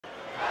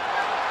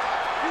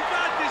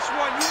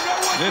one. You know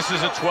what? This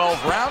is a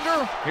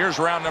 12-rounder. Here's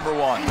round number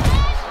 1.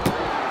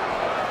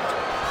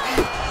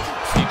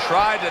 He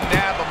tried to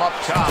nab him up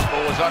top,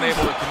 but was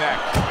unable to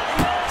connect.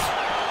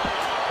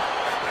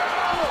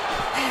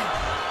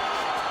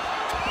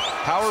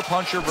 Power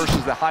puncher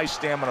versus the high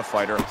stamina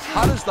fighter.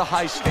 How does the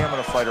high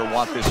stamina fighter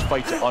want this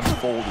fight to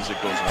unfold as it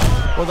goes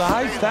on? Well, the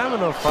high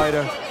stamina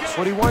fighter,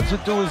 what he wants to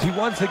do is he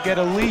wants to get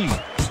a lead.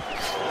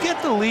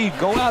 Get the lead,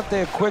 go out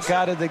there quick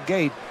out of the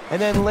gate,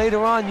 and then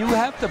later on you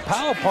have the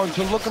power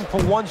puncher looking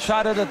for one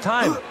shot at a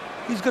time.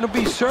 He's going to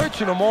be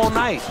searching him all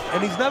night,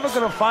 and he's never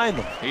going to find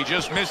him. He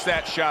just missed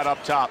that shot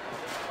up top.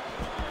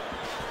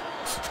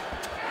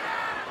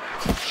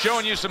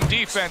 Showing you some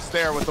defense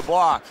there with the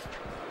block.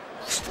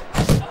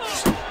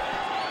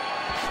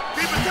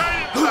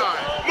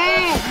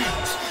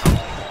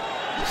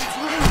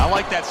 I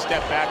like that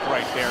step back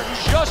right there.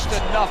 Just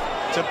enough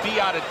to be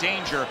out of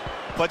danger,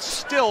 but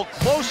still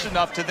close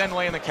enough to then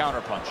land the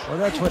counterpunch. Well,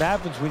 that's what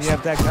happens when you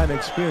have that kind of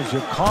experience.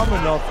 You're calm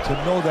enough to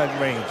know that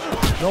range.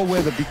 Know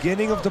where the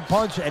beginning of the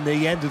punch and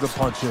the end of the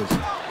punch is.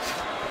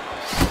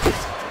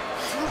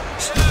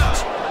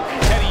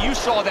 Teddy, you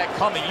saw that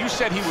coming. You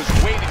said he was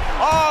waiting.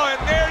 Oh, and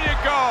there you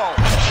go.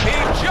 He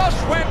just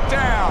went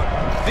down.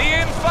 The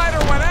in-fighter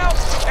went out,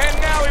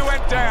 and now he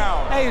went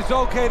down. Hey, it's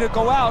okay to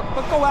go out,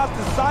 but go out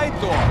the side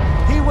door.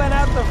 He went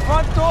out the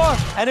front door,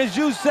 and as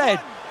you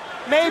said,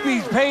 maybe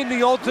he's paying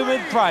the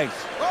ultimate price.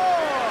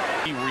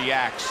 He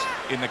reacts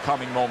in the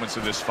coming moments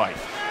of this fight.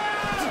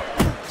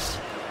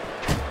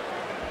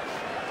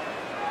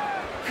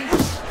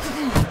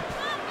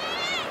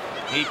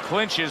 He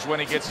clinches when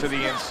he gets to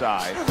the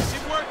inside.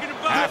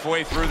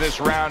 Halfway through this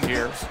round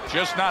here,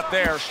 just not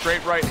there,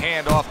 straight right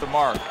hand off the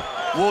mark.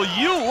 Will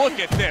you look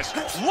at this?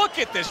 Look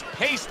at this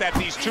pace that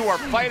these two are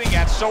fighting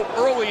at so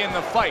early in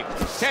the fight.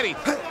 Teddy,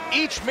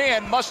 each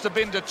man must have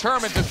been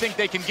determined to think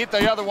they can get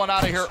the other one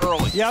out of here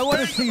early. Yeah, I want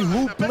to see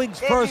who blinks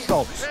first,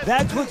 though.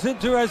 That's what's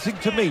interesting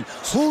to me.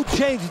 Who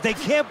changes? They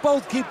can't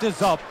both keep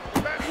this up.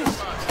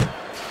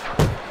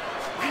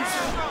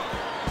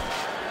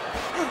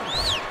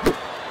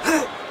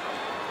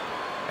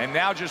 And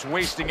now just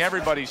wasting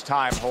everybody's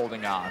time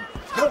holding on.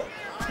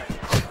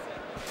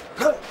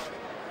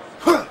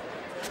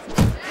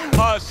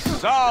 A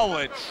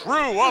solid,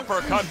 true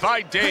uppercut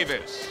by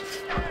Davis.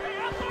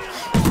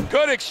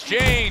 Good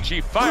exchange.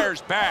 He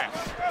fires back.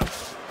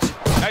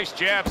 Nice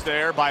jabs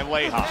there by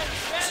Leha.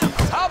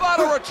 How about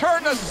a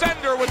return to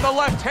sender with the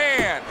left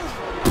hand?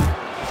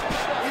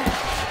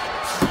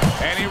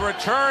 And he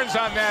returns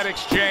on that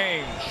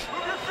exchange.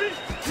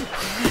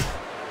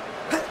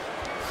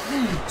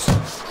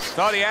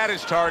 Thought he had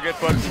his target,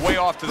 but way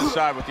off to the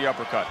side with the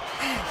uppercut.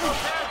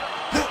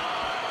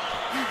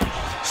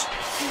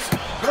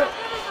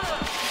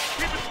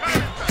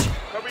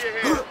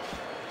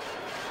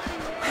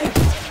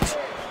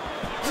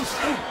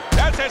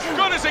 That's as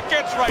good as it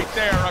gets right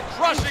there. A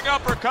crushing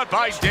uppercut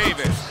by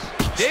Davis.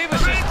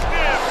 Davis is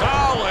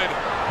solid.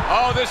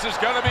 Oh, this is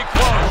going to be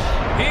close.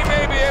 He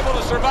may be able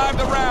to survive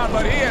the round,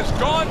 but he has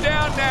gone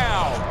down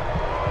now.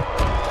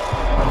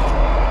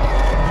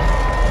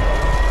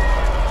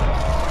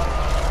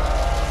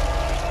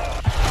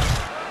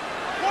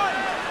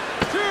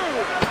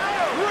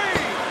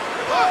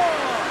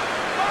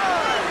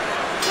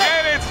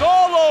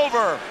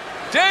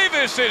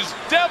 Davis's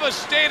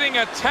devastating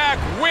attack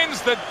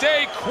wins the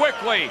day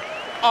quickly.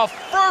 A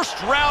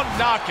first-round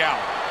knockout.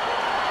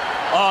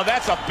 Oh,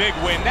 that's a big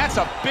win. That's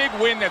a big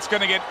win that's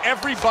going to get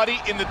everybody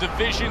in the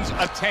division's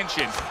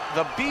attention.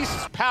 The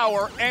Beast's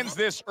power ends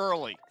this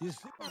early.